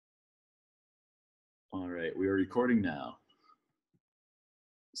All right, we are recording now.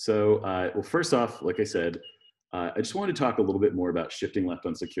 So, well, first off, like I said, I just wanted to talk a little bit more about shifting left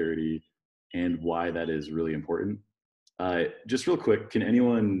on security and why that is really important. Just real quick, can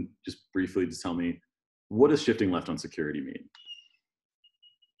anyone just briefly just tell me, what does shifting left on security mean?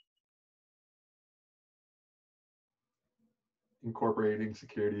 Incorporating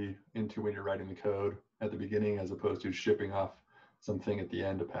security into when you're writing the code at the beginning, as opposed to shipping off something at the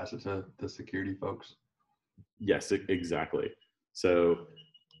end to pass it to the security folks. Yes, exactly. So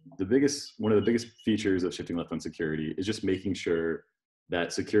one of the biggest features of shifting left on security is just making sure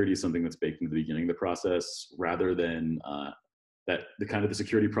that security is something that's baked into the beginning of the process, rather than that the kind of the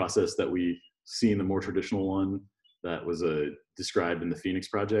security process that we see in the more traditional one that was described in the Phoenix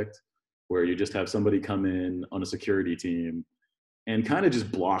project, where you just have somebody come in on a security team and kind of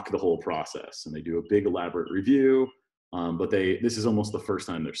just block the whole process. And they do a big elaborate review, but this is almost the first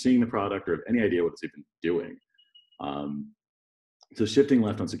time they're seeing the product or have any idea what it's even doing. So shifting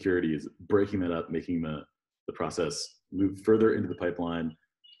left on security is breaking that up, making the process move further into the pipeline.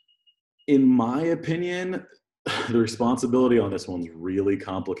 In my opinion, the responsibility on this one's really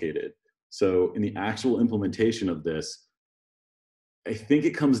complicated. So in the actual implementation of this, I think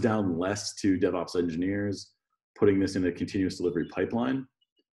it comes down less to DevOps engineers putting this in a continuous delivery pipeline,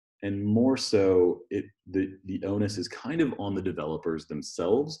 and more so the onus is kind of on the developers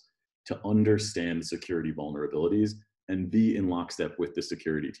themselves to understand the security vulnerabilities and be in lockstep with the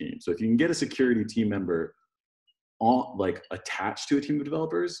security team. So if you can get a security team member attached to a team of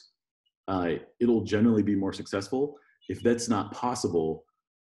developers, it'll generally be more successful. If that's not possible,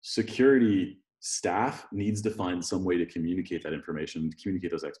 security staff needs to find some way to communicate that information,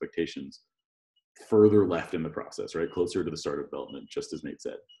 communicate those expectations further left in the process, right? Closer to the start of development, just as Nate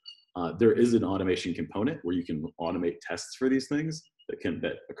said. There is an automation component where you can automate tests for these things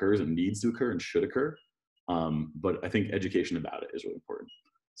that occurs and needs to occur and should occur. But I think education about it is really important.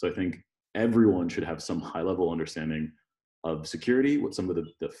 So I think everyone should have some high level understanding of security, what some of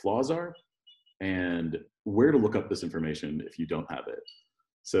the flaws are, and where to look up this information if you don't have it.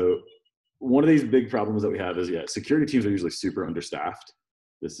 So one of these big problems that we have is, security teams are usually super understaffed.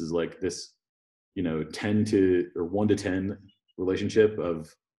 This is like this, 1 to 10 relationship of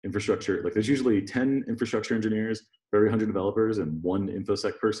infrastructure. Like there's usually 10 infrastructure engineers for every 100 developers and 1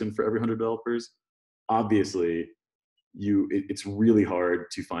 InfoSec person for every 100 developers. Obviously, it's really hard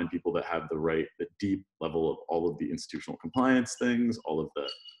to find people that have the deep level of all of the institutional compliance things, all of the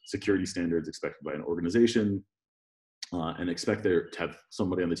security standards expected by an organization, and expect there to have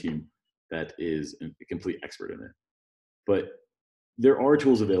somebody on the team that is a complete expert in it. But there are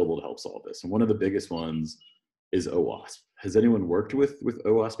tools available to help solve this. And one of the biggest ones is OWASP. Has anyone worked with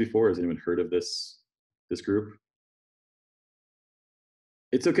OWASP before? Has anyone heard of this group?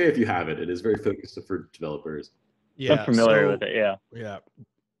 It's okay if you haven't. It is very focused for developers. Yeah, I'm familiar with it. Yeah. Yeah.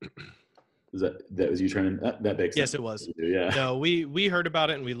 That was you trying to that makes sense. Yes, it was. Yeah. No, we heard about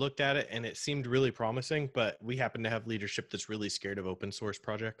it and we looked at it and it seemed really promising, but we happen to have leadership that's really scared of open source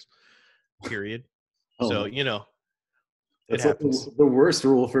projects. Period. So, that's it happens. Like the worst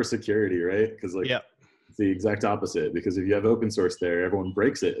rule for security, right? Because yeah. It's the exact opposite. Because if you have open source there, everyone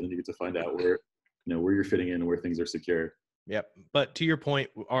breaks it, and then you get to find out where you're fitting in and where things are secure. Yep. But to your point,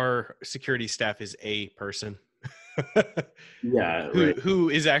 our security staff is a person. Yeah. Right. Who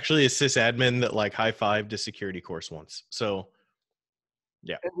is actually a sysadmin that high-fived a security course once. So,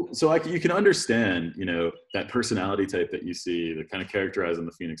 yeah. So you can understand, that personality type that you see that kind of characterized in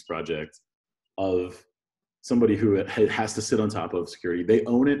the Phoenix project of somebody who has to sit on top of security. They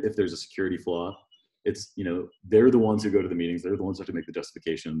own it if there's a security flaw. It's, they're the ones who go to the meetings. They're the ones who have to make the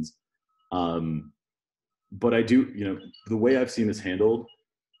justifications. But I do, the way I've seen this handled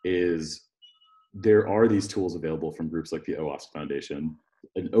is there are these tools available from groups like the OWASP Foundation,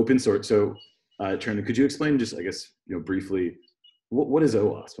 an open source. So, Trent, could you explain just, I guess, briefly, what is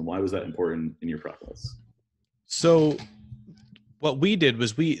OWASP and why was that important in your process? So what we did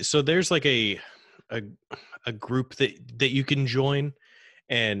was so there's like a group that you can join,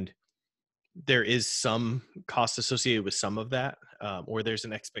 and there is some cost associated with some of that, or there's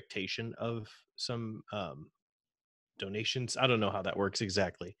an expectation of some donations. I don't know how that works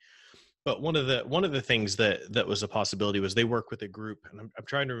exactly, but one of the things that was a possibility was they work with a group, and I'm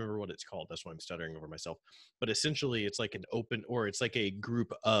trying to remember what it's called. That's why I'm stuttering over myself. But essentially, it's like it's like a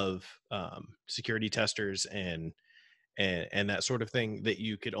group of security testers and that sort of thing that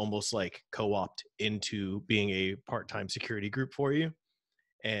you could almost co-opt into being a part-time security group for you.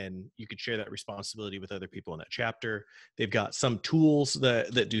 And you could share that responsibility with other people in that chapter. They've got some tools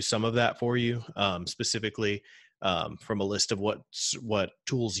that do some of that for you. Specifically, from a list of what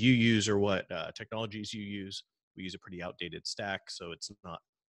tools you use or what technologies you use. We use a pretty outdated stack, so it's not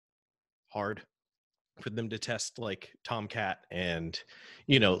hard for them to test like Tomcat and,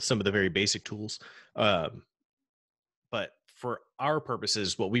 some of the very basic tools. But for our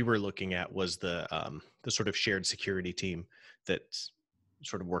purposes, what we were looking at was the sort of shared security team that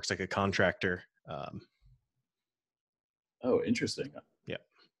sort of works like a contractor. Oh, interesting. Yeah.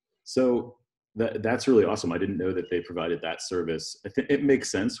 So that's really awesome. I didn't know that they provided that service. I think it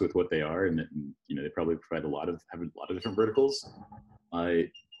makes sense with what they are, and they probably provide have a lot of different verticals.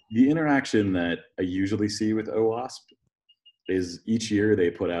 The interaction that I usually see with OWASP is each year they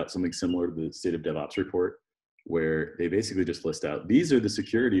put out something similar to the State of DevOps report, where they basically just list out, these are the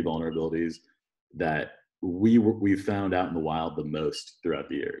security vulnerabilities that we've found out in the wild the most throughout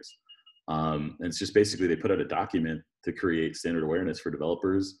the years. And it's just basically they put out a document to create standard awareness for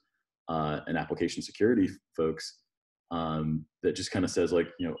developers and application security folks that just kind of says, like,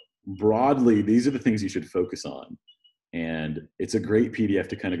 broadly, these are the things you should focus on. And it's a great PDF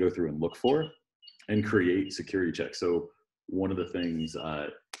to kind of go through and look for and create security checks. So one of the things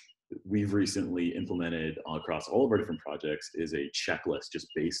we've recently implemented across all of our different projects is a checklist just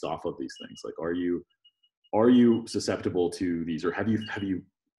based off of these things. Like, are you susceptible to these, or have you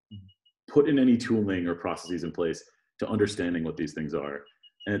put in any tooling or processes in place to understanding what these things are?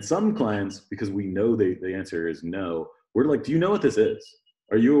 And some clients, because we know the answer is no, we're like, do you know what this is?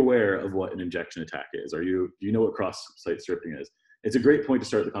 Are you aware of what an injection attack is? Do you know what cross-site scripting is? It's a great point to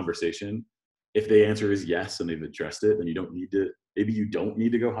start the conversation. If the answer is yes and they've addressed it, then you don't need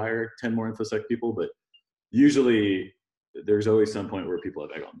to go hire 10 more InfoSec people, but usually there's always some point where people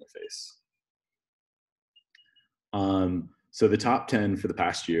have egg on their face. So the top 10 for the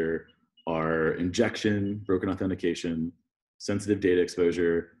past year are injection, broken authentication, sensitive data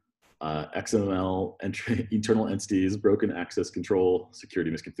exposure, XML internal entities, broken access control,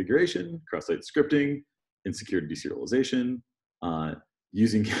 security misconfiguration, cross-site scripting, insecure deserialization,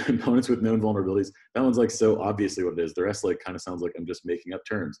 using components with known vulnerabilities. That one's like so obviously what it is. The rest like kind of sounds like I'm just making up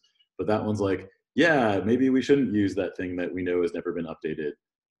terms. But that one's like, yeah, maybe we shouldn't use that thing that we know has never been updated.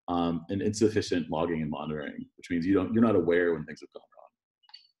 And insufficient logging and monitoring, which means you're not aware when things have gone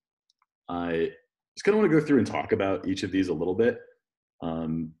wrong. I just kind of want to go through and talk about each of these a little bit.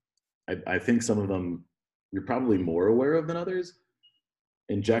 I think some of them you're probably more aware of than others.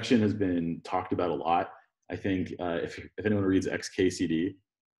 Injection has been talked about a lot. I think if anyone reads XKCD,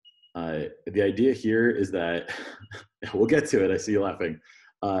 the idea here is that, we'll get to it, I see you laughing.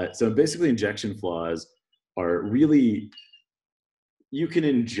 So basically injection flaws are really, you can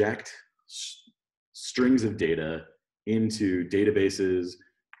inject strings of data into databases,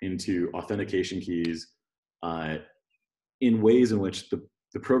 into authentication keys, in ways in which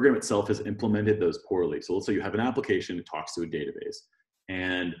the program itself has implemented those poorly. So let's say you have an application that talks to a database,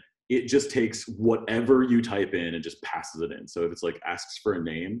 and it just takes whatever you type in and just passes it in. So if it's like asks for a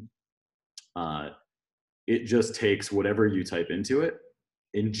name, it just takes whatever you type into it,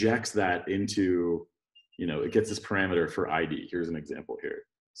 injects that into, it gets this parameter for ID. Here's an example here.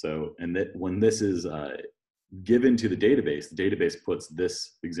 So, and that when this is given to the database puts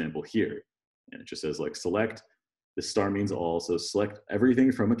this example here. And it just says like select, the star means all. So select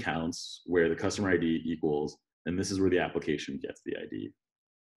everything from accounts where the customer ID equals, and this is where the application gets the ID.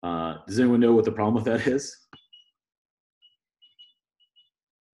 Does anyone know what the problem with that is?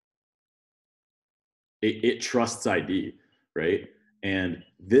 It trusts ID, right? And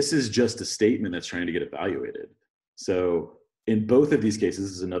this is just a statement that's trying to get evaluated. So in both of these cases,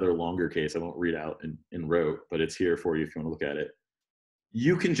 this is another longer case I won't read out in rote, but it's here for you if you want to look at it.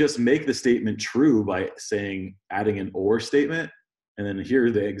 You can just make the statement true by adding an or statement. And then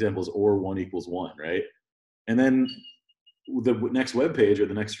here the example is or 1 equals 1, right? And then the next web page or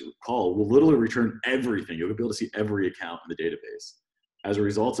the next call will literally return everything. You'll be able to see every account in the database. As a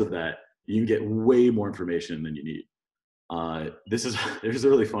result of that, you can get way more information than you need. There's a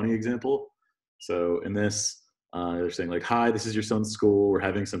really funny example. So in this, they're saying like, hi, this is your son's school. We're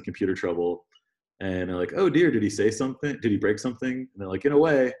having some computer trouble. And they're like, oh dear, did he say something? Did he break something? And they're like, in a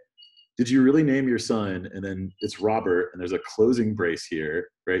way, did you really name your son? And then it's Robert, and there's a closing brace here,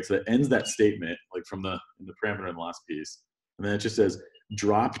 right? So that ends that statement, like in the parameter in the last piece. And then it just says,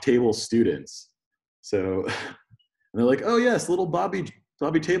 drop table students. So, and they're like, oh yes, little Bobby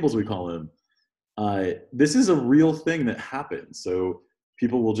Tables, we call him. This is a real thing that happens. So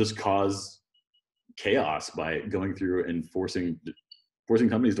people will just cause chaos by going through and forcing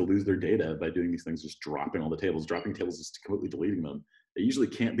companies to lose their data by doing these things, just dropping all the tables. Dropping tables is completely deleting them. They usually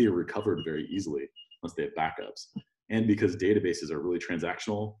can't be recovered very easily unless they have backups. And because databases are really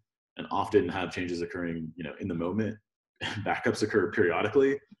transactional, and often have changes occurring, in the moment, backups occur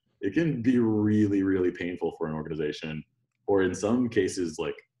periodically, it can be really, really painful for an organization, or in some cases,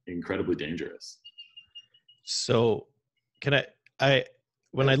 like incredibly dangerous. So can I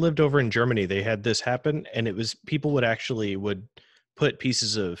when I lived over in Germany, they had this happen, and it was people would put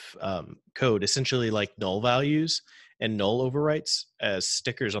pieces of code, essentially like null values and null overwrites, as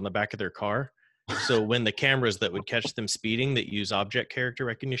stickers on the back of their car. So when the cameras that would catch them speeding that use object character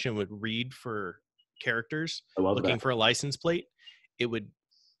recognition would read for characters I love looking that. for a license plate, it would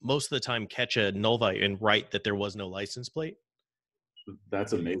most of the time catch a null value and write that there was no license plate.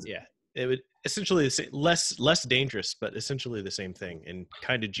 That's amazing. Yeah, it would essentially the same, less dangerous, but essentially the same thing, and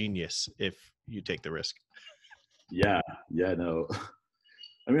kind of genius if you take the risk. Yeah, no.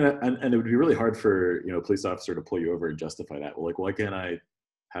 I mean, and it would be really hard for, a police officer to pull you over and justify that. Well, like, why can't I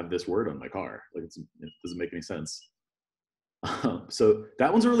have this word on my car? Like, it doesn't make any sense. So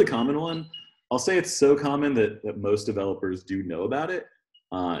that one's a really common one. I'll say it's so common that most developers do know about it.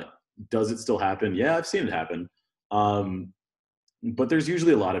 Does it still happen? Yeah, I've seen it happen. But there's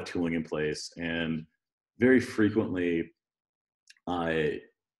usually a lot of tooling in place, and very frequently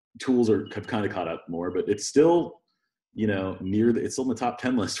tools have kind of caught up more, but it's still, it's still in the top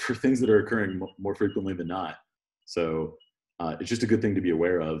 10 list for things that are occurring more frequently than not. So it's just a good thing to be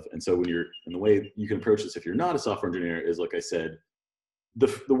aware of. And so and the way you can approach this if you're not a software engineer is, like I said,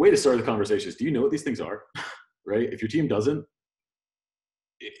 the way to start the conversation is, do you know what these things are? Right? If your team doesn't,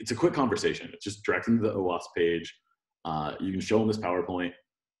 it's a quick conversation. It's just direct them to the OWASP page. You can show them this PowerPoint.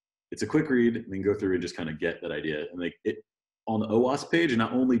 It's a quick read, and then go through and just kind of get that idea. And on the OWASP page,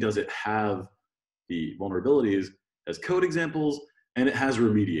 not only does it have the vulnerabilities, it has code examples, and it has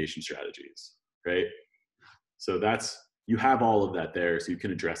remediation strategies, right? So you have all of that there, so you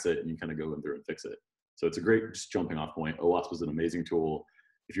can address it and you kind of go in through and fix it. So it's a great just jumping off point. OWASP is an amazing tool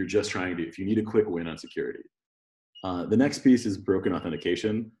if you're just if you need a quick win on security. The next piece is broken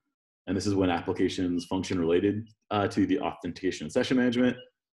authentication. And this is when applications function related to the authentication and session management,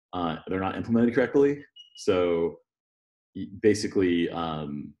 they're not implemented correctly. So basically,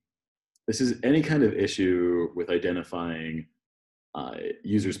 this is any kind of issue with identifying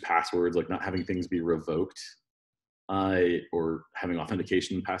users' passwords, like not having things be revoked or having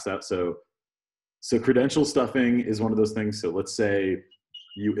authentication passed out. So credential stuffing is one of those things. So let's say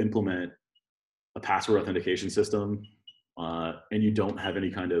you implement a password authentication system and you don't have any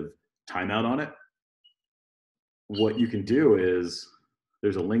kind of timeout on it. What you can do is,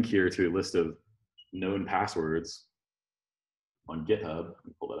 there's a link here to a list of known passwords on GitHub. Let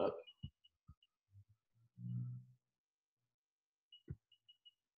me pull that up.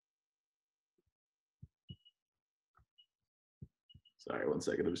 Sorry, 1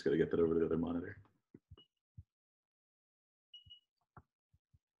 second. I'm just going to get that over to the other monitor.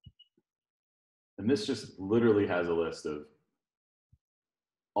 And this just literally has a list of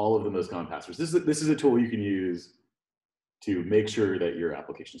all of the most common passwords. This is a tool you can use to make sure that your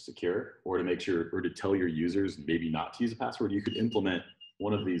application is secure, or to make sure, or to tell your users maybe not to use a password. You could implement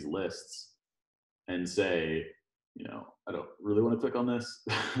one of these lists and say, I don't really want to click on this.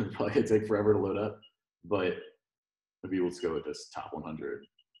 It's probably gonna take forever to load up, but maybe let's go with this top 100.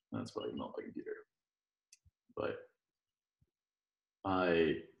 That's probably not my computer. But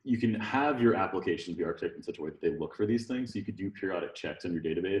you can have your applications be architected in such a way that they look for these things. So you could do periodic checks on your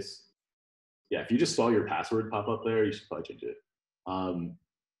database. Yeah, if you just saw your password pop up there, you should probably change it.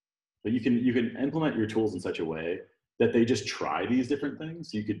 But you can implement your tools in such a way that they just try these different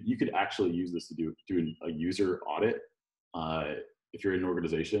things. You could actually use this to do a user audit. If you're in an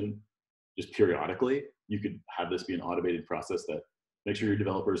organization, just periodically, you could have this be an automated process that makes sure your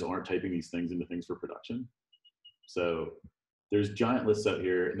developers aren't typing these things into things for production. So there's giant lists out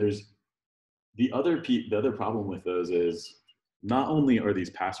here, and there's the other problem with those is, not only are these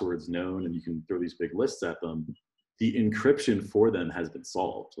passwords known and you can throw these big lists at them, the encryption for them has been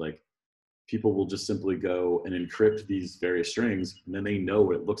solved. Like, people will just simply go and encrypt these various strings, and then they know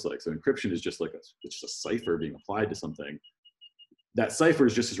what it looks like. So encryption is just like it's just a cipher being applied to something. That cipher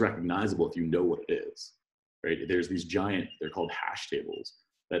is just as recognizable if you know what it is, right? There's these giant, they're called hash tables,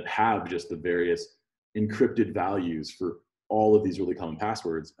 that have just the various encrypted values for all of these really common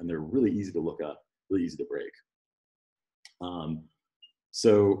passwords, and they're really easy to look up, really easy to break.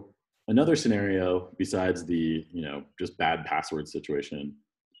 So another scenario besides the, just bad password situation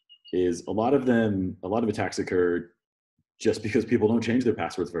is a lot of attacks occur just because people don't change their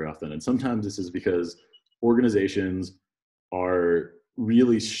passwords very often. And sometimes this is because organizations are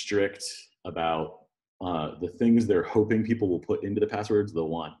really strict about the things they're hoping people will put into the passwords. They'll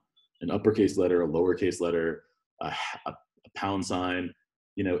want an uppercase letter, a lowercase letter, a pound sign.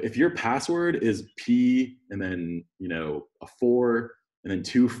 if your password is P and then, a 4 and then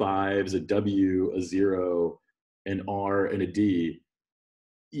 2 5s, a W, a 0, an R, and a D,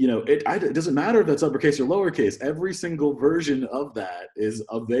 it doesn't matter if that's uppercase or lowercase. Every single version of that is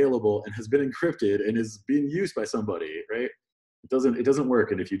available and has been encrypted and is being used by somebody, right? It doesn't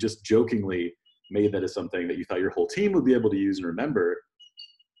work. And if you just jokingly made that as something that you thought your whole team would be able to use and remember,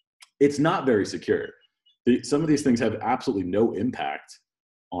 it's not very secure. Some of these things have absolutely no impact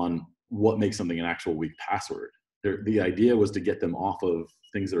on what makes something an actual weak password. The idea was to get them off of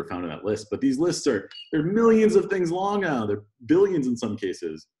things that are found in that list, but these lists they're millions of things long now. They're billions in some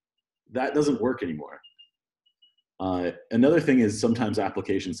cases. That doesn't work anymore. Another thing is sometimes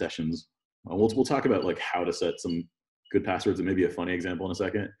application sessions. We'll talk about like how to set some good passwords and maybe a funny example in a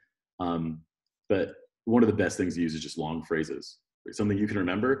second. But one of the best things to use is just long phrases. Something you can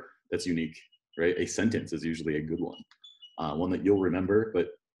remember that's unique, right? A sentence is usually a good one that you'll remember, but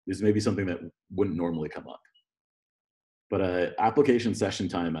is maybe something that wouldn't normally come up. But application session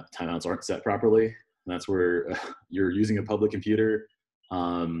timeouts aren't set properly. And that's where you're using a public computer.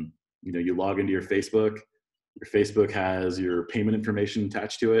 You log into your Facebook. Your Facebook has your payment information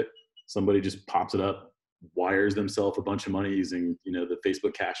attached to it. Somebody just pops it up, wires themselves a bunch of money using, the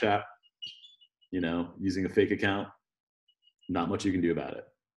Facebook Cash App, using a fake account. Not much you can do about it.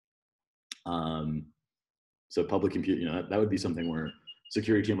 So public computer, that would be something where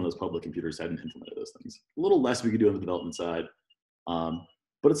security team on those public computers hadn't implemented those things. A little less we could do on the development side,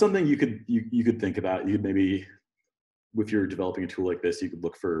 but it's something you could think about. You could maybe, if you're developing a tool like this, you could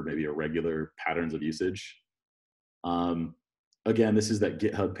look for maybe irregular patterns of usage. Again, this is that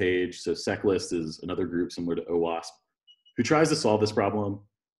GitHub page. So SecList is another group similar to OWASP who tries to solve this problem.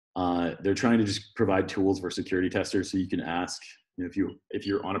 They're trying to just provide tools for security testers so you can ask. If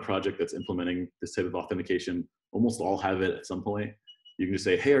you're on a project that's implementing this type of authentication, almost all have it at some point. You can just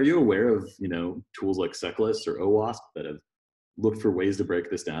say, hey, are you aware of tools like SecList or OWASP that have looked for ways to break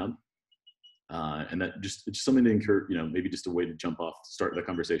this down? And that it's just something to encourage, maybe just a way to jump off, start the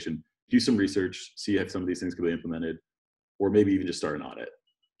conversation, do some research, see if some of these things could be implemented, or maybe even just start an audit.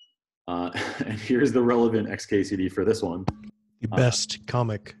 And here's the relevant XKCD for this one. The best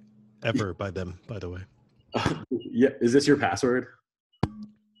comic ever by them, by the way. Yeah, is this your password?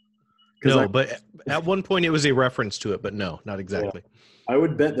 No, but at one point it was a reference to it, but no, not exactly. Yeah. I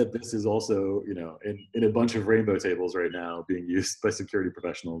would bet that this is also, in a bunch of rainbow tables right now being used by security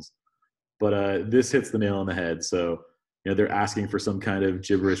professionals. But this hits the nail on the head. So, they're asking for some kind of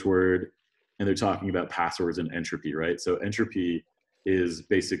gibberish word, and they're talking about passwords and entropy, right? So entropy is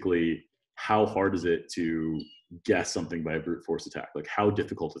basically how hard is it to guess something by a brute force attack? Like how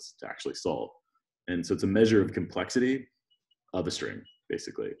difficult is it to actually solve? And so it's a measure of complexity of a string,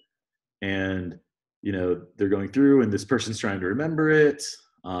 basically. And, they're going through and this person's trying to remember it.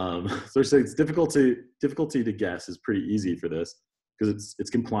 So it's difficulty to guess is pretty easy for this because it's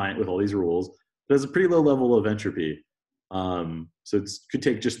compliant with all these rules. It has a pretty low level of entropy. So it could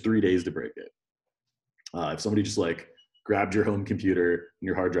take just 3 days to break it. If somebody just grabbed your home computer and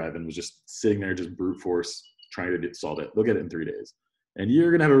your hard drive and was just sitting there, just brute force trying to solve it, they'll get it in 3 days. And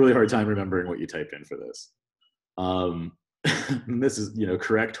you're going to have a really hard time remembering what you typed in for this. This is,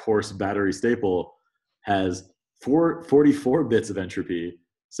 correct horse battery staple has 44 bits of entropy.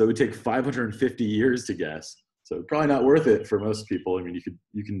 So it would take 550 years to guess. So probably not worth it for most people. I mean,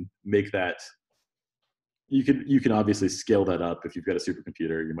 you can make that, you can obviously scale that up if you've got a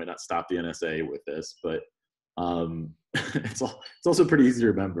supercomputer. You might not stop the NSA with this, but it's also pretty easy to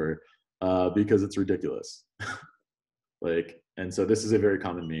remember because it's ridiculous. And so this is a very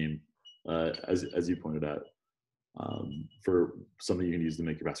common meme, as you pointed out, for something you can use to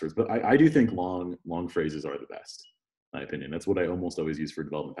make your passwords. But I do think long phrases are the best, in my opinion. That's what I almost always use for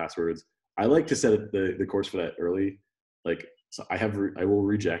development passwords. I like to set the course for that early. So I will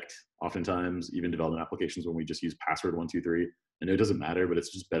reject oftentimes even development applications when we just use password 123. I know it doesn't matter, but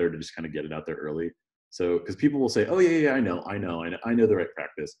it's just better to just kind of get it out there early. So because people will say, oh yeah, I know the right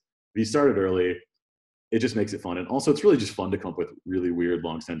practice. If you start it early, it just makes it fun. And also it's really just fun to come up with really weird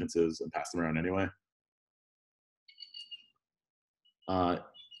long sentences and pass them around anyway.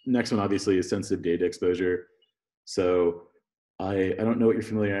 Next one obviously is sensitive data exposure. So I don't know what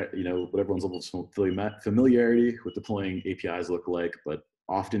you're what everyone's level of familiarity with deploying APIs look like, but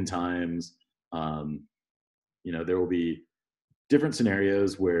oftentimes, there will be different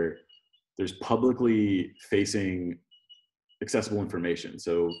scenarios where there's publicly facing accessible information.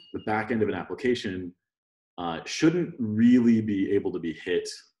 So the back end of an application shouldn't really be able to be hit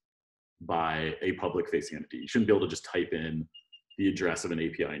by a public facing entity. You shouldn't be able to just type in the address of an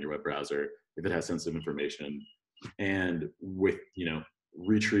API in your web browser if it has sensitive information. And with,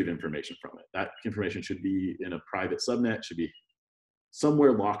 retrieve information from it. That information should be in a private subnet, should be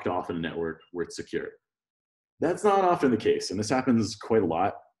somewhere locked off in a network where it's secure. That's not often the case, and this happens quite a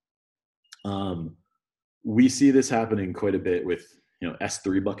lot. We see this happening quite a bit with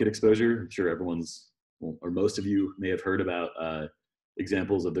S3 bucket exposure. I'm sure everyone's, or most of you may have heard about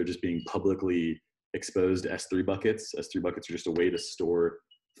examples of there just being publicly exposed S3 buckets. S3 buckets are just a way to store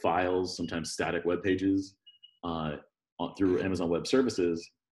files, sometimes static web pages, through Amazon Web Services.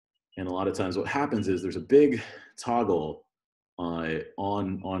 And a lot of times what happens is there's a big toggle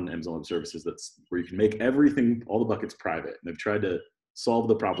on Amazon Web Services that's where you can make everything, all the buckets private. And they've tried to solve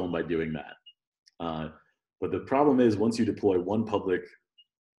the problem by doing that. But the problem is once you deploy one public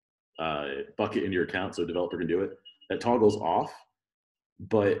bucket in your account so a developer can do it, that toggle's off.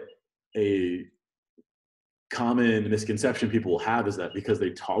 But a common misconception people will have is that because they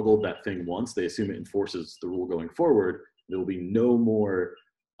toggled that thing once, they assume it enforces the rule going forward. There will be no more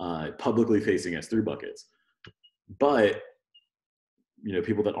publicly facing S3 buckets. But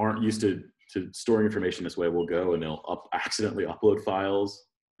people that aren't used to storing information this way will go and they'll accidentally upload files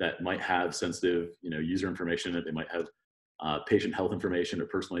that might have sensitive user information, that they might have patient health information or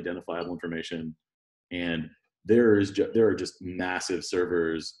personally identifiable information. And there are just massive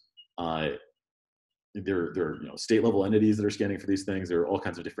servers. There are state level entities that are scanning for these things. There are all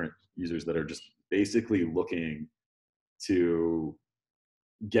kinds of different users that are just basically looking to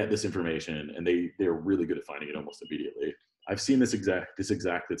get this information, and they're really good at finding it almost immediately. I've seen this exact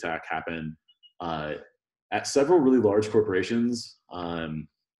attack happen at several really large corporations,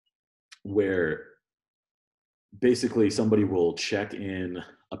 where basically somebody will check in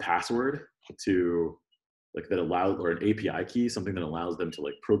a password to that allows, or an API key, something that allows them to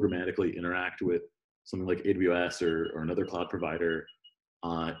programmatically interact with something like AWS or another cloud provider.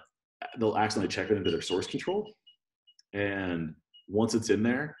 They'll accidentally check it into their source control, and once it's in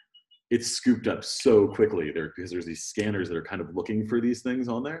there, it's scooped up so quickly because there's these scanners that are kind of looking for these things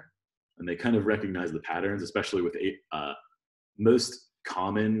on there, and they kind of recognize the patterns, especially with most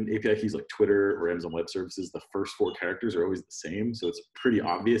common API keys like Twitter or Amazon Web Services. The first 4 characters are always the same, so it's pretty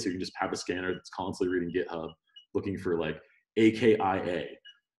obvious. You can just have a scanner that's constantly reading GitHub looking for AKIA,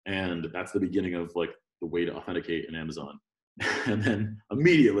 and that's the beginning of the way to authenticate in Amazon. And then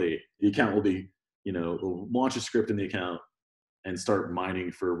immediately the account will be, will launch a script in the account and start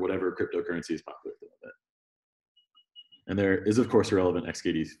mining for whatever cryptocurrency is popular with it. And there is, of course, a relevant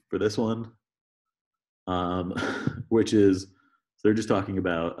XKD for this one, which is, they're just talking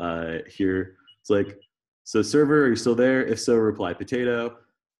about here. It's so server, are you still there? If so, reply potato.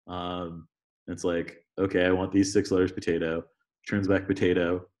 And it's okay, I want these 6 letters potato. Turns back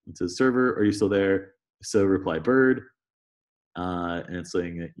potato. It says server, are you still there? If so, reply bird. And it's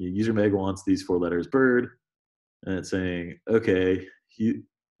saying that user Meg wants these 4 letters bird. And it's saying, okay, he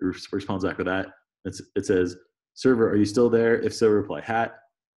responds back with that. It says, server, are you still there? If so, reply hat.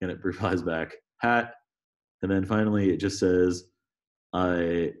 And it replies back hat. And then finally, it just says,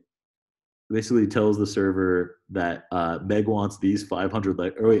 basically tells the server that Meg wants these 500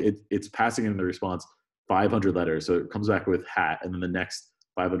 letters. Or it's passing in the response 500 letters. So it comes back with hat, and then the next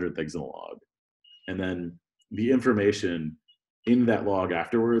 500 things in the log. And then the information in that log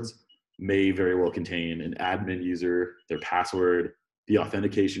afterwards may very well contain an admin user, their password, the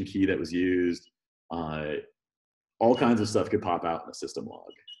authentication key that was used. All kinds of stuff could pop out in a system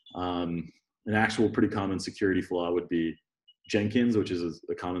log. An actual pretty common security flaw would be Jenkins, which is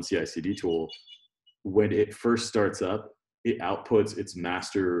a common CI/CD tool. When it first starts up, it outputs its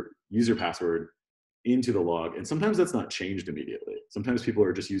master user password into the log. And sometimes that's not changed immediately. Sometimes people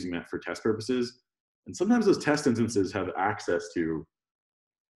are just using that for test purposes. And sometimes those test instances have access to,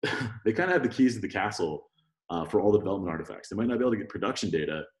 they kind of have the keys to the castle for all the development artifacts. They might not be able to get production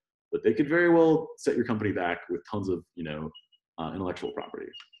data, but they could very well set your company back with tons of intellectual property.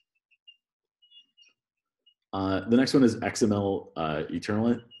 The next one is XML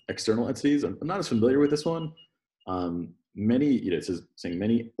external entities. I'm not as familiar with this one. It says saying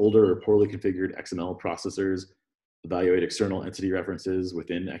many older or poorly configured XML processors evaluate external entity references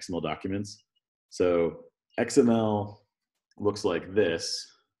within XML documents. So XML looks like this.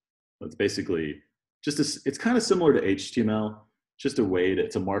 It's basically it's kind of similar to HTML, just a way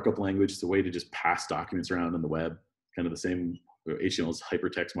it's a markup language. It's a way to just pass documents around on the web, kind of the same. HTML is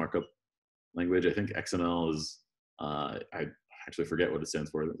hypertext markup language. I think XML is, I actually forget what it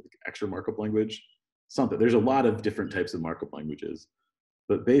stands for, extra markup language, something. There's a lot of different types of markup languages,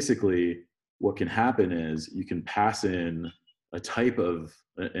 but basically what can happen is you can pass in a type of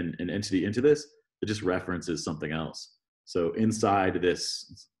an entity into this that just references something else. So inside of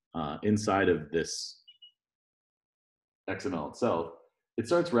this XML itself, it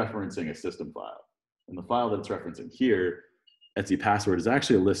starts referencing a system file. And the file that it's referencing here, Etsy password, is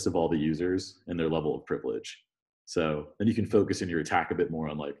actually a list of all the users and their level of privilege. So then you can focus in your attack a bit more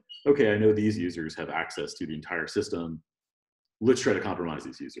on like, okay, I know these users have access to the entire system. Let's try to compromise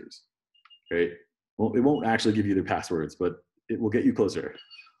these users, right? Well, it won't actually give you their passwords, but it will get you closer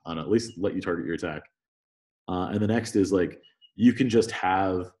on at least let you target your attack. And the next is like, you can just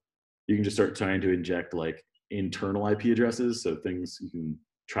start trying to inject like internal IP addresses. So things, you can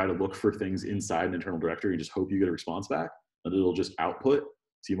try to look for things inside an internal directory and just hope you get a response back, and it'll just output.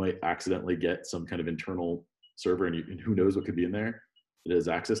 So you might accidentally get some kind of internal server, and who knows what could be in there it has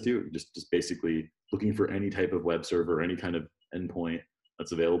access to. Just basically looking for any type of web server, any kind of endpoint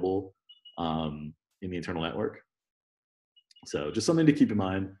that's available in the internal network. So just something to keep in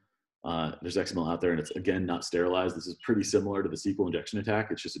mind. There's XML out there, and it's, again, not sterilized. This is pretty similar to the SQL injection attack.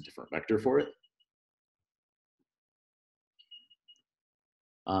 It's just a different vector for it.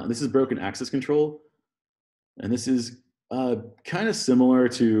 This is broken access control. And this is kind of similar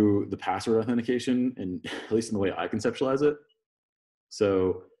to the password authentication, and at least in the way I conceptualize it.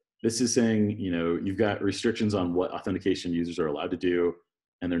 So this is saying, you know, you've got restrictions on what authentication users are allowed to do,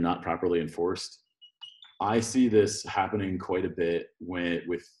 and they're not properly enforced. I see this happening quite a bit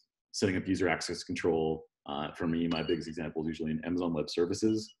with setting up user access control. For me, my biggest example is usually in Amazon Web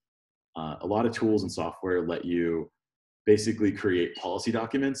Services. A lot of tools and software let you basically create policy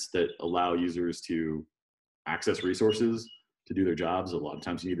documents that allow users to access resources to do their jobs. A lot of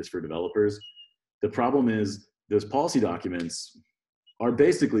times you need this for developers. The problem is those policy documents are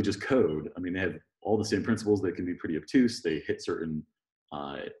basically just code. I mean, they have all the same principles. They can be pretty obtuse. They hit certain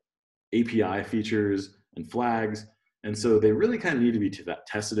API features and flags. And so they really kind of need to be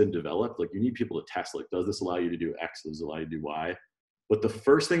tested and developed. Like, you need people to test, like, does this allow you to do X? Does this allow you to do Y? But the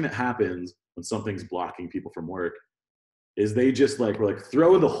first thing that happens when something's blocking people from work is they just we're like,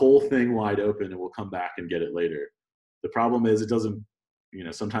 throw the whole thing wide open and we'll come back and get it later. The problem is it doesn't, you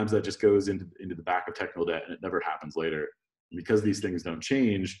know, sometimes that just goes into the back of technical debt and it never happens later. And because these things don't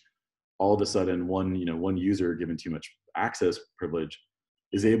change, all of a sudden one user given too much access privilege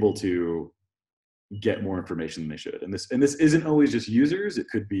is able to get more information than they should. And this isn't always just users. It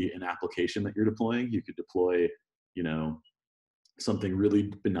could be an application that you're deploying. You could deploy, you know, something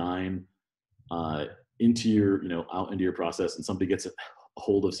really benign into your, out into your process, and somebody gets a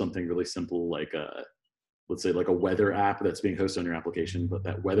hold of something really simple, like let's say like a weather app that's being hosted on your application, but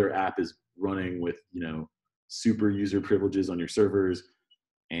that weather app is running with, super user privileges on your servers,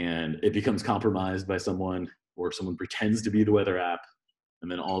 and it becomes compromised by someone, or someone pretends to be the weather app,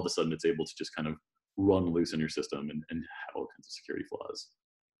 and then all of a sudden it's able to just kind of run loose in your system and have all kinds of security flaws.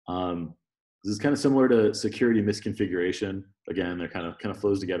 This is kind of similar to security misconfiguration. Again, they're kind of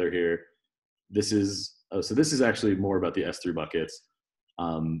flows together here. This is actually more about the S3 buckets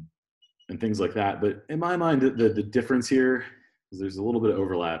and things like that. But in my mind, the difference here is there's a little bit of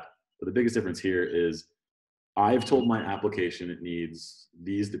overlap, but the biggest difference here is I've told my application it needs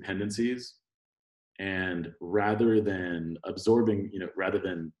these dependencies, and rather than absorbing, rather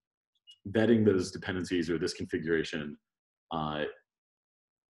than vetting those dependencies or this configuration,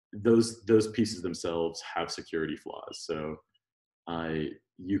 those pieces themselves have security flaws. So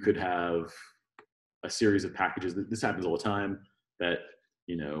you could have a series of packages. This happens all the time, that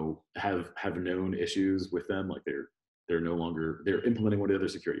have known issues with them, like they're implementing one of the other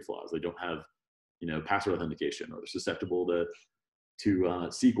security flaws. They don't have password authentication, or they're susceptible to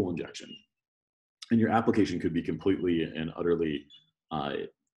SQL injection, and your application could be completely and utterly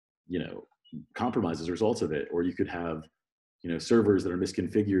compromised as a result of it. Or you could have servers that are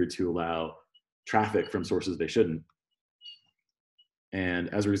misconfigured to allow traffic from sources they shouldn't,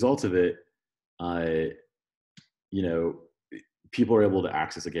 and as a result of it, people are able to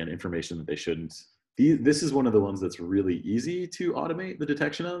access, again, information that they shouldn't. This is one of the ones that's really easy to automate the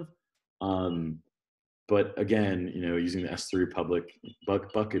detection of. But again, using the S3 public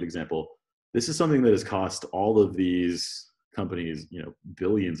bucket example, this is something that has cost all of these companies,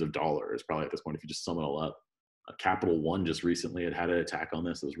 billions of dollars, probably at this point, if you just sum it all up. Capital One just recently had an attack on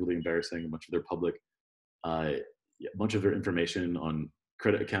this. It was really embarrassing. A bunch of their information on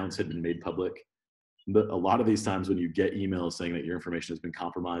credit accounts had been made public. But a lot of these times when you get emails saying that your information has been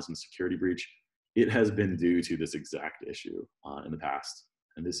compromised in a security breach, it has been due to this exact issue in the past.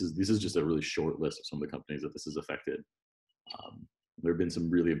 And this is just a really short list of some of the companies that this has affected. There have been some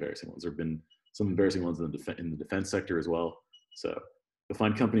really embarrassing ones. There have been some embarrassing ones in the defense sector as well. So you'll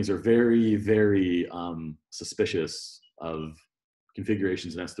find companies are very, very suspicious of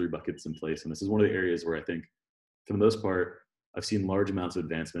configurations and S3 buckets in place. And this is one of the areas where I think, for the most part, I've seen large amounts of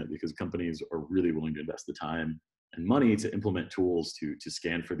advancement, because companies are really willing to invest the time and money to implement tools to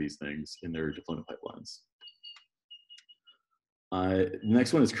scan for these things in their deployment pipelines. The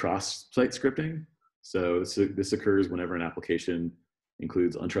next one is cross-site scripting. So this occurs whenever an application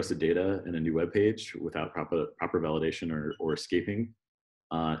includes untrusted data in a new web page without proper validation or escaping.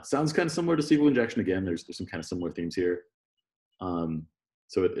 It sounds kind of similar to SQL injection. Again, there's some kind of similar themes here.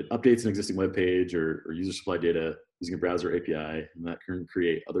 So it updates an existing web page or user supply data using a browser API, and that can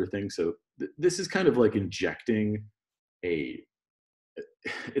create other things. So this is kind of like injecting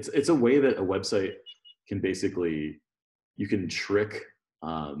it's a way that a website can basically, you can trick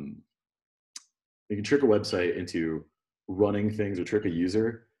a website into running things, or trick a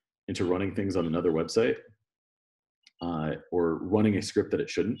user into running things on another website, or running a script that it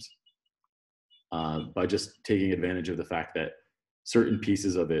shouldn't, by just taking advantage of the fact that certain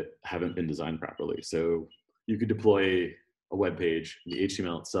pieces of it haven't been designed properly. So you could deploy a web page, the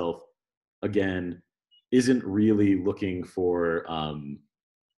HTML itself, again, isn't really looking for,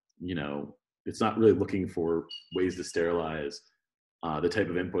 it's not really looking for ways to sterilize the type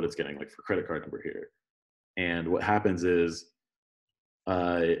of input it's getting, like for credit card number here. And what happens is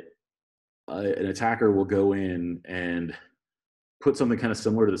an attacker will go in and put something kind of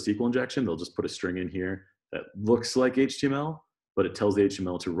similar to the SQL injection. They'll just put a string in here that looks like HTML, but it tells the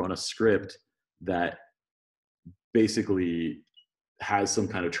HTML to run a script that basically has some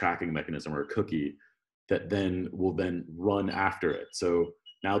kind of tracking mechanism or a cookie that will run after it. So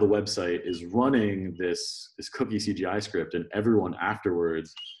now the website is running this cookie CGI script, and everyone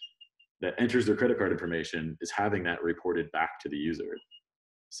afterwards that enters their credit card information is having that reported back to the user.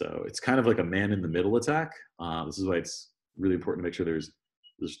 So it's kind of like a man-in-the-middle attack. This is why it's really important to make sure there's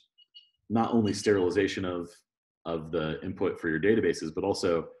not only sterilization of the input for your databases, but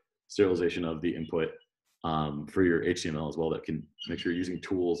also sterilization of the input for your HTML as well, that can make sure you're using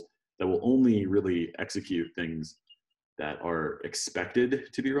tools that will only really execute things that are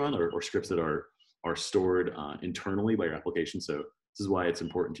expected to be run, or scripts that are stored internally by your application. So this is why it's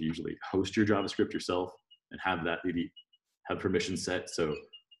important to usually host your JavaScript yourself and have that maybe have permissions set. So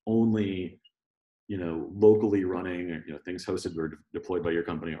only, locally running, things hosted or deployed by your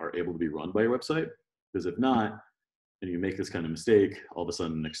company are able to be run by your website. Because if not, and you make this kind of mistake, all of a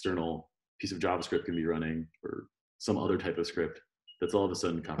sudden an external piece of JavaScript can be running, or some other type of script that's all of a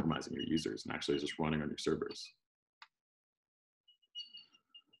sudden compromising your users and actually just running on your servers.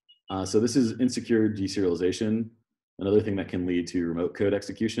 So this is insecure deserialization, another thing that can lead to remote code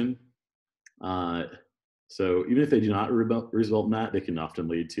execution. So even if they do not result in that, they can often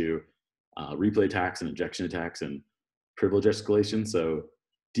lead to replay attacks and injection attacks and privilege escalation. So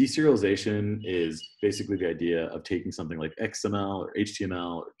deserialization is basically the idea of taking something like XML or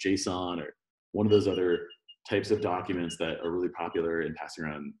HTML or JSON or one of those other types of documents that are really popular in passing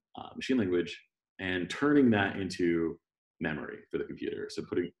around machine language, and turning that into memory for the computer. So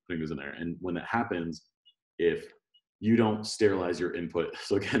putting those in there. And when that happens, if you don't sterilize your input,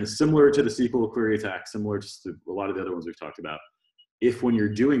 so again, similar to the SQL query attack, similar to a lot of the other ones we've talked about, if when you're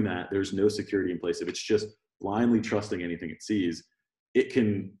doing that, there's no security in place, if it's just blindly trusting anything it sees, it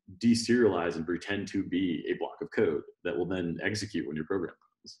can deserialize and pretend to be a block of code that will then execute when your program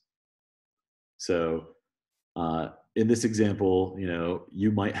runs. So in this example,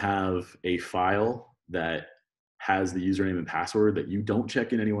 you might have a file that has the username and password that you don't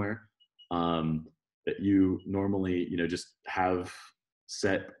check in anywhere, that you normally, just have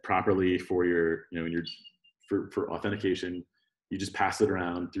set properly for your, for authentication. You just pass it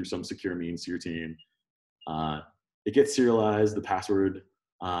around through some secure means to your team. It gets serialized, the password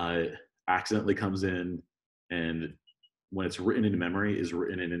accidentally comes in, and when it's written into memory is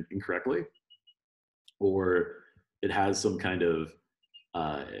written in incorrectly, or it has some kind of,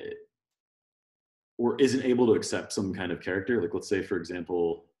 or isn't able to accept some kind of character. Like let's say, for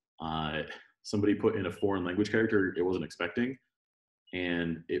example, somebody put in a foreign language character it wasn't expecting,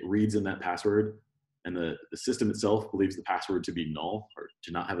 and it reads in that password, and the system itself believes the password to be null or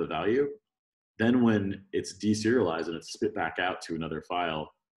to not have a value. Then when it's deserialized and it's spit back out to another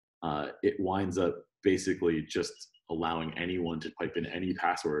file, it winds up basically just allowing anyone to type in any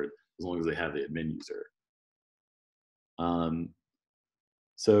password as long as they have the admin user.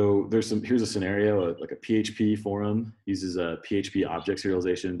 So here's a scenario, like a PHP forum uses a PHP object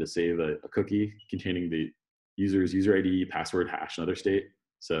serialization to save a cookie containing the user's user ID, password, hash, and other state.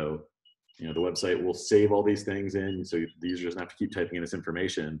 So, the website will save all these things in, so the user doesn't have to keep typing in this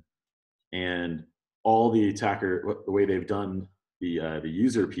information. And all the attacker, the way they've done the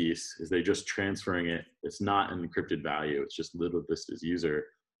user piece is they're just transferring it. It's not an encrypted value. It's just labeled this as user.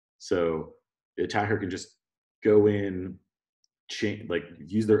 So the attacker can just go in,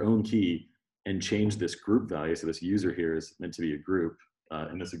 use their own key and change this group value. So this user here is meant to be a group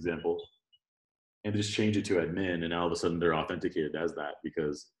in this example, and just change it to admin. And now all of a sudden they're authenticated as that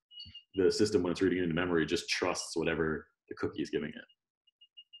because the system, when it's reading into memory, just trusts whatever the cookie is giving it.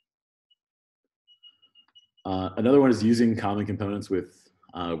 Another one is using common components with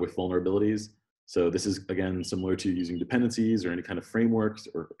vulnerabilities. So this is, again, similar to using dependencies or any kind of frameworks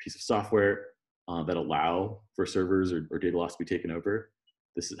or a piece of software that allow for servers or data loss to be taken over.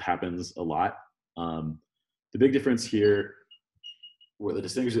 This happens a lot. The big difference here, where they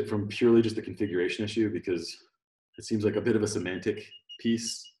distinguish it from purely just the configuration issue, because it seems like a bit of a semantic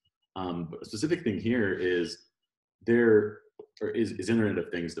piece. But a specific thing here is is Internet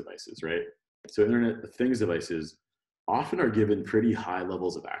of Things devices, right? So Internet of Things devices often are given pretty high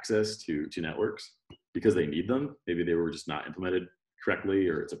levels of access to networks because they need them. Maybe they were just not implemented correctly,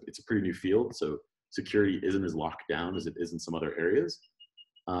 or it's a pretty new field. So security isn't as locked down as it is in some other areas.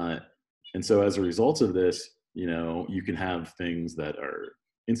 And so as a result of this, you can have things that are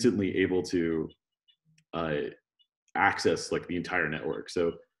instantly able to access like the entire network.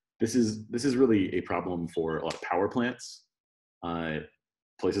 So this is really a problem for a lot of power plants.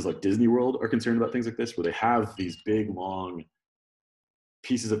 Places like Disney World are concerned about things like this, where they have these big, long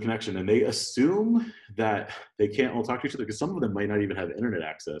pieces of connection, and they assume that they can't all talk to each other because some of them might not even have internet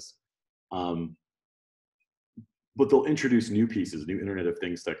access. But they'll introduce new pieces, new Internet of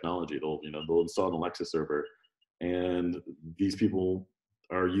Things technology. They'll install an Alexa server, and these people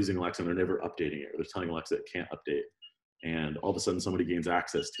are using Alexa and they're never updating it. They're telling Alexa it can't update, and all of a sudden somebody gains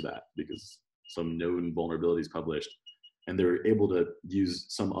access to that because some known vulnerability is published, and they're able to use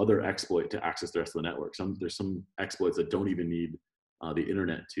some other exploit to access the rest of the network. There's some exploits that don't even need the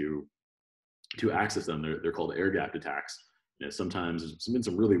internet to access them. They're called air-gapped attacks. Sometimes there's been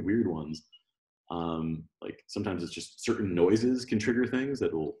some really weird ones. Like sometimes it's just certain noises can trigger things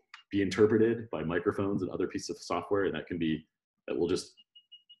that will be interpreted by microphones and other pieces of software, and that will just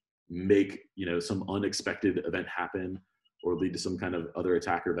make some unexpected event happen or lead to some kind of other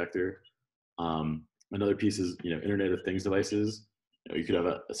attacker vector. Another piece is Internet of Things devices. You could have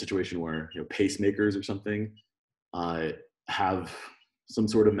a situation where pacemakers or something have some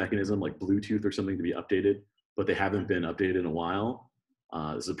sort of mechanism like Bluetooth or something to be updated, but they haven't been updated in a while.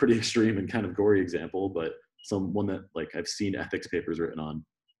 This is a pretty extreme and kind of gory example, but one that I've seen ethics papers written on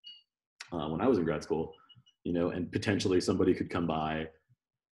when I was in grad school, and potentially somebody could come by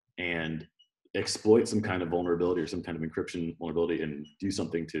and exploit some kind of vulnerability or some kind of encryption vulnerability and do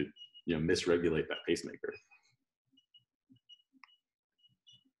something to misregulate that pacemaker.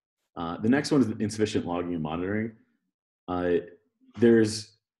 The next one is insufficient logging and monitoring.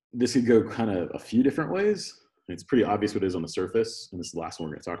 This could go kind of a few different ways. It's pretty obvious what it is on the surface, and this is the last one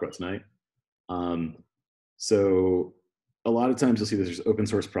we're going to talk about tonight. So a lot of times you'll see there's open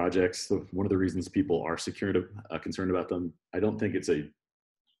source projects. So one of the reasons people are concerned about them, I don't think it's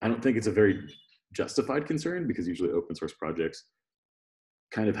a very justified concern, because usually open source projects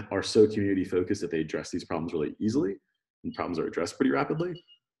kind of are so community focused that they address these problems really easily, and problems are addressed pretty rapidly.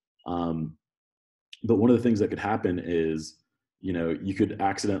 But one of the things that could happen is, you could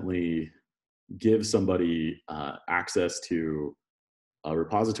accidentally give somebody access to a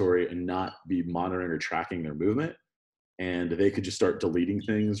repository and not be monitoring or tracking their movement. And they could just start deleting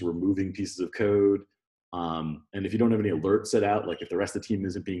things, removing pieces of code. And if you don't have any alerts set out, like if the rest of the team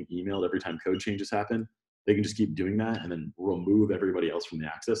isn't being emailed every time code changes happen, they can just keep doing that and then remove everybody else from the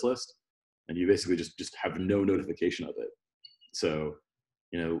access list. And you basically just have no notification of it. So,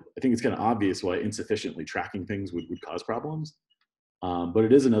 I think it's kind of obvious why insufficiently tracking things would cause problems. But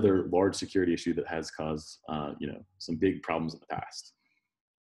it is another large security issue that has caused, some big problems in the past.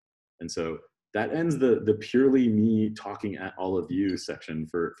 And so that ends the purely me talking at all of you section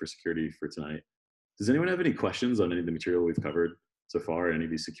for security for tonight. Does anyone have any questions on any of the material we've covered so far, any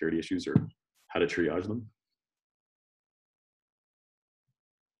of these security issues, or how to triage them?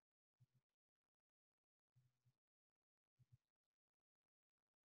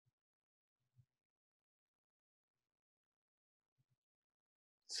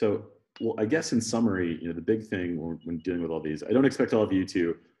 So, well, I guess in summary, the big thing when dealing with all these, I don't expect all of you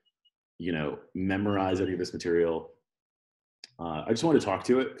to, memorize any of this material. I just want to talk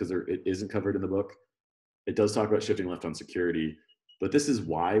to it because it isn't covered in the book. It does talk about shifting left on security, but this is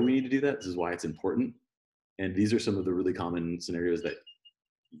why we need to do that. This is why it's important. And these are some of the really common scenarios that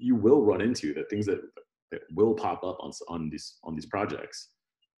you will run into, that things that will pop up on these projects.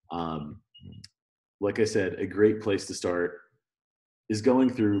 Like I said, a great place to start is going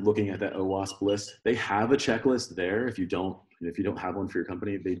through looking at that OWASP list. They have a checklist there. If you don't have one for your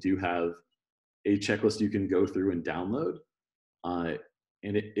company, they do have a checklist you can go through and download.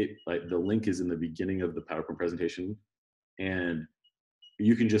 and it like the link is in the beginning of the PowerPoint presentation, and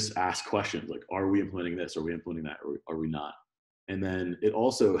you can just ask questions like, are we implementing this? Are we implementing that? Or are we not? And then it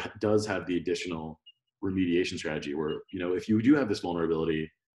also does have the additional remediation strategy where, you know, if you do have this vulnerability,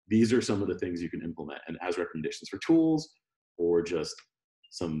 these are some of the things you can implement, and as recommendations for tools or just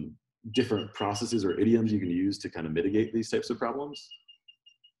some different processes or idioms you can use to kind of mitigate these types of problems.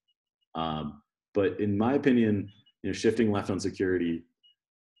 But in my opinion, you know, shifting left on security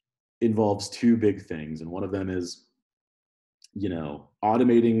involves two big things. And one of them is, you know,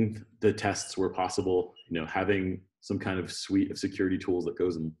 automating the tests where possible, you know, having some kind of suite of security tools that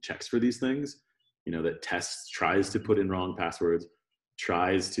goes and checks for these things, you know, that tests, tries to put in wrong passwords,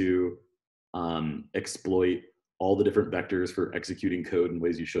 tries to exploit all the different vectors for executing code in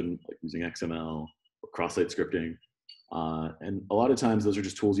ways you shouldn't, like using XML or cross-site scripting. And a lot of times those are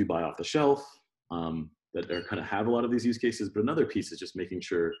just tools you buy off the shelf that are kind of have a lot of these use cases. But another piece is just making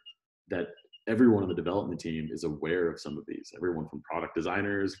sure that everyone on the development team is aware of some of these. Everyone from product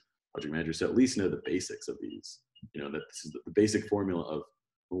designers, project managers, to at least know the basics of these. You know, that this is the basic formula of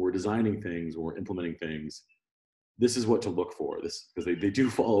when we're designing things, when we're implementing things, this is what to look for. This, because they do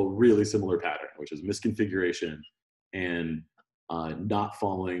follow a really similar pattern, which is misconfiguration and not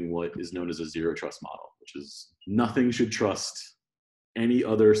following what is known as a zero trust model, which is nothing should trust any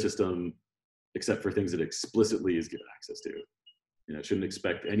other system except for things it explicitly is given access to. You know, it shouldn't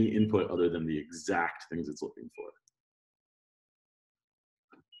expect any input other than the exact things it's looking for.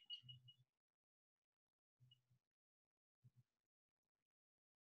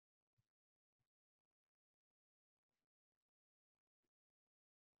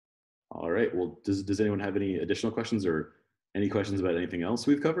 All right, well, does anyone have any additional questions or any questions about anything else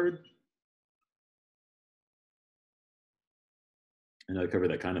we've covered? I know I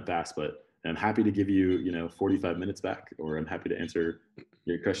covered that kind of fast, but I'm happy to give you, you know, 45 minutes back, or I'm happy to answer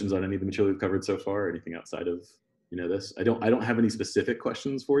your questions on any of the material we've covered so far, or anything outside of, you know, this. I don't have any specific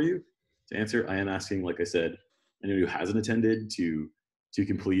questions for you to answer. I am asking, like I said, anyone who hasn't attended to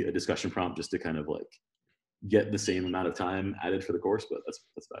complete a discussion prompt just to kind of like get the same amount of time added for the course, but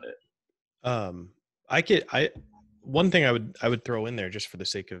that's about it. One thing I would throw in there just for the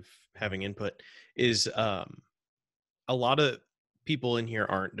sake of having input is a lot of people in here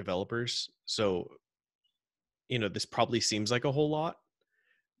aren't developers. So, you know, this probably seems like a whole lot,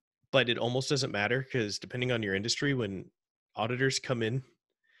 but it almost doesn't matter because depending on your industry, when auditors come in,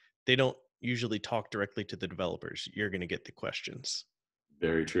 they don't usually talk directly to the developers. You're going to get the questions.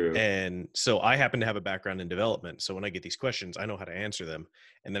 Very true. And so I happen to have a background in development. So when I get these questions, I know how to answer them.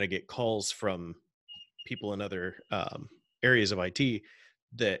 And then I get calls from people in other areas of IT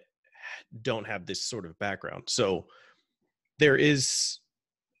that don't have this sort of background. So there is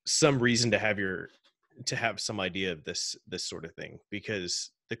some reason to have some idea of this sort of thing, because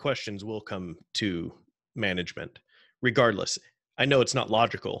the questions will come to management regardless. I know it's not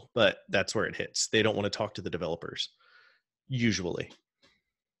logical, but that's where it hits. They don't want to talk to the developers usually.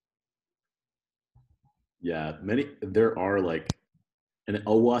 Yeah, there are like, and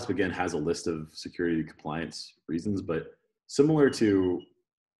OWASP again has a list of security compliance reasons, but similar to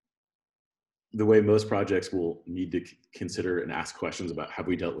the way most projects will need to consider and ask questions about, have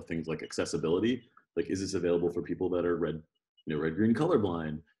we dealt with things like accessibility? Like, is this available for people that are red, green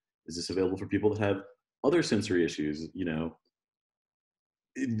colorblind? Is this available for people that have other sensory issues? You know,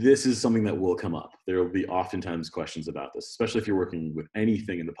 this is something that will come up. There will be oftentimes questions about this, especially if you're working with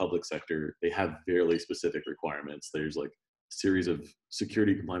anything in the public sector. They have fairly specific requirements. There's like a series of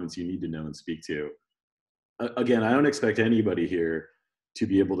security compliance you need to know and speak to. Again, I don't expect anybody here to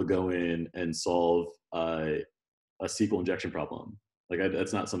be able to go in and solve a SQL injection problem. Like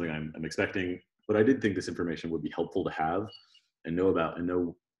that's not something I'm expecting, but I did think this information would be helpful to have and know about, and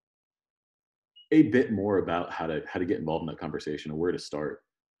know a bit more about how to get involved in that conversation and where to start.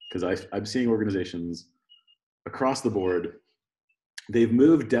 Because I'm seeing organizations across the board, they've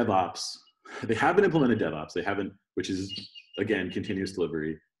moved DevOps. They haven't implemented DevOps. They haven't, which is again, continuous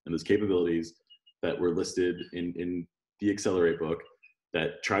delivery and those capabilities that were listed in the Accelerate book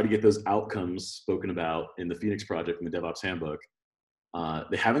that try to get those outcomes spoken about in the Phoenix project in the DevOps handbook.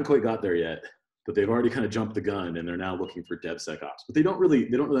 They haven't quite got there yet, but they've already kind of jumped the gun and they're now looking for DevSecOps. But they don't really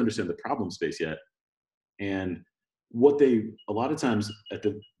understand the problem space yet. And a lot of times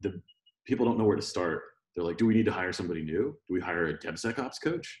the people don't know where to start. They're like, do we need to hire somebody new? Do we hire a DevSecOps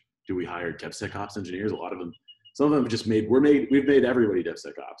coach? Do we hire DevSecOps engineers? A lot of them, some of them have just we've made everybody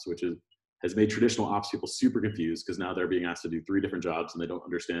DevSecOps, which has made traditional ops people super confused, because now they're being asked to do 3 different jobs and they don't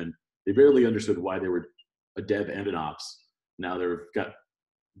understand. They barely understood why they were a dev and an ops. Now they've got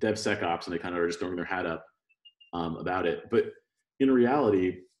DevSecOps and they kind of are just throwing their hat up about it. But in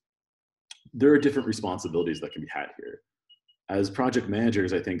reality, there are different responsibilities that can be had here. As project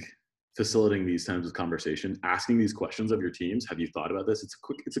managers, I think facilitating these times of conversation, asking these questions of your teams, have you thought about this?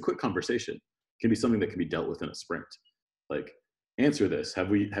 It's a quick conversation. It can be something that can be dealt with in a sprint. Like, answer this.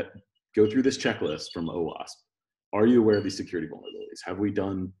 Go through this checklist from OWASP. Are you aware of these security vulnerabilities?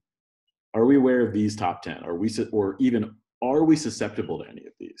 Are we aware of these top 10? Are we susceptible to any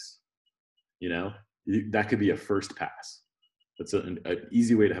of these? You know, that could be a first pass. That's an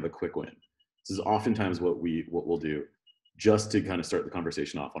easy way to have a quick win. This is oftentimes what we'll do, just to kind of start the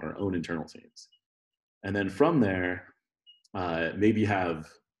conversation off on our own internal teams. And then from there, maybe have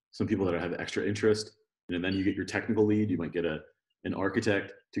some people that have extra interest, and then you get your technical lead. You might get an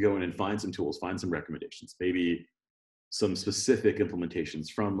architect to go in and find some tools, find some recommendations, maybe some specific implementations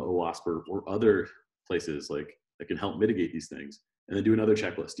from OWASP or other places like that can help mitigate these things. And then do another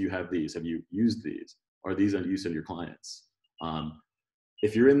checklist. Do you have these? Have you used these? Are these in use in your clients?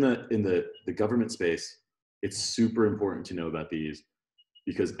 If you're in the government space, it's super important to know about these,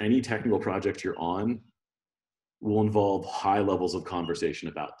 because any technical project you're on will involve high levels of conversation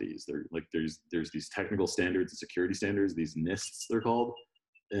about these. There's these technical standards and security standards, these NISTs they're called,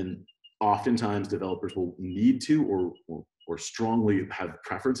 and oftentimes developers will need to or strongly have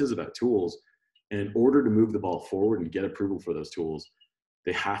preferences about tools. And in order to move the ball forward and get approval for those tools,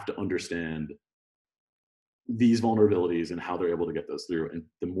 they have to understand these vulnerabilities and how they're able to get those through. And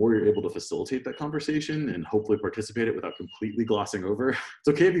the more you're able to facilitate that conversation and hopefully participate it without completely glossing over, it's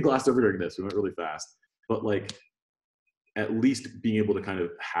okay if you glossed over during this, we went really fast, but like at least being able to kind of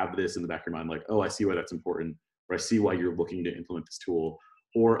have this in the back of your mind, like, oh, I see why that's important, or I see why you're looking to implement this tool,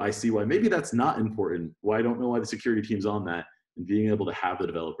 or I see why maybe that's not important. Well, I don't know why the security team's on that, and being able to have the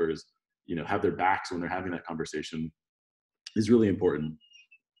developers, you know, have their backs when they're having that conversation is really important.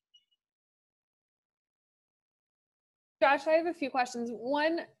 Josh, I have a few questions.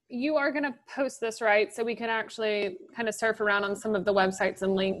 One, you are going to post this, right? So we can actually kind of surf around on some of the websites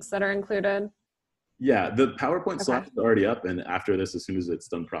and links that are included. Yeah, the PowerPoint slide is already up, and after this, as soon as it's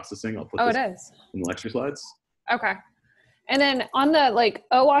done processing, I'll put this in the lecture slides. Okay. And then on the like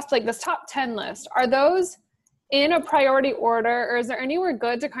OWASP, like this top 10 list, are those in a priority order, or is there anywhere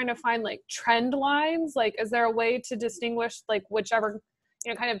good to kind of find like trend lines? Like, is there a way to distinguish like whichever,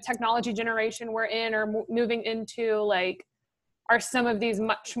 you know, kind of technology generation we're in or moving into? Like, are some of these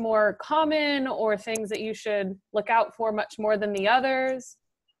much more common, or things that you should look out for much more than the others,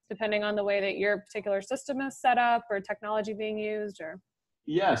 depending on the way that your particular system is set up or technology being used? Or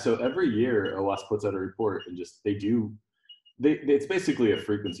yeah, so every year OWASP puts out a report, and just it's basically a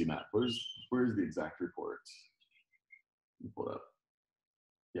frequency map. Where's the exact report? Let me pull it up.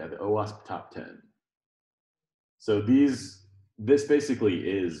 Yeah, the OWASP top 10. So this basically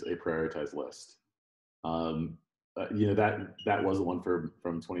is a prioritized list. You know, that was the one from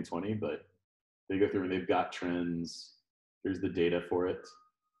 2020, but they go through and they've got trends. There's the data for it.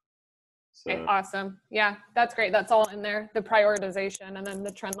 So, okay, awesome. Yeah, that's great. That's all in there, the prioritization and then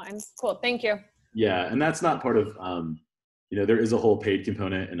the trend lines. Cool, thank you. Yeah, and that's not part of, you know, there is a whole paid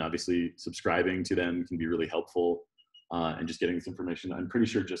component, and obviously subscribing to them can be really helpful, and just getting this information. I'm pretty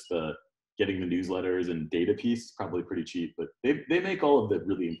sure just getting the newsletters and data piece is probably pretty cheap, but they make all of the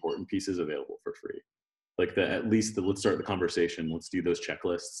really important pieces available for free. Like at least let's start the conversation, let's do those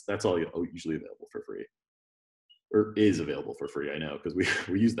checklists. That's all usually available for free, or is available for free. I know, because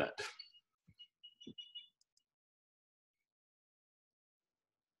we use that.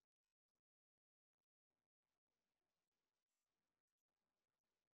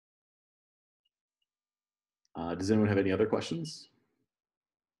 Does anyone have any other questions?